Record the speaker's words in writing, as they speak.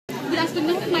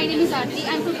afternoon. My name is Aarti.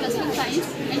 I am from Plus One Science,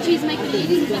 and she is my colleague,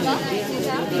 Nitaka.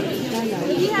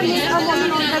 We have made a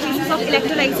model on the basis of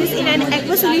electrolysis in an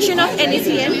aqueous solution of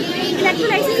NaCl.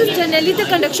 Electrolysis is generally the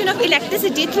conduction of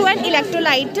electricity through an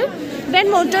electrolyte.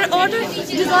 When water or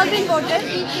dissolved in water,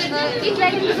 it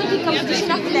led into the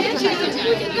decomposition of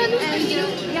electrolyte.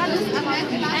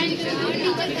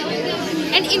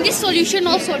 And in this solution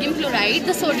of sodium chloride,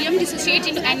 the sodium dissociates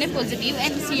into Na positive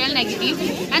and Cl negative,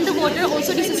 and the water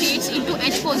also dissociates into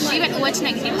H positive and OH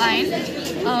negative ion.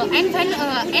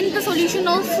 And the solution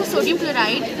of sodium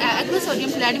chloride, aqueous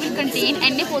sodium chloride, will contain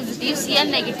Na positive, Cl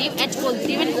negative, H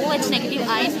positive, and OH negative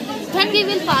ion. When we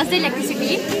will pass the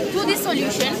electricity through this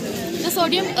solution,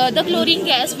 the chlorine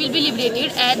gas will be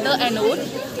liberated at the anode,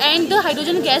 and the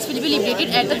hydrogen gas will be liberated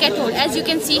at the cathode. As you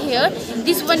can see here,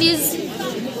 this one is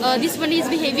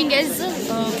behaving as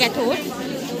cathode.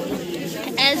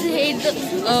 As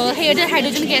here the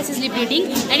hydrogen gas is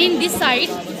liberating, and in this side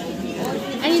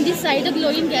the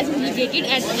chlorine gas is liberated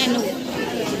at the anode.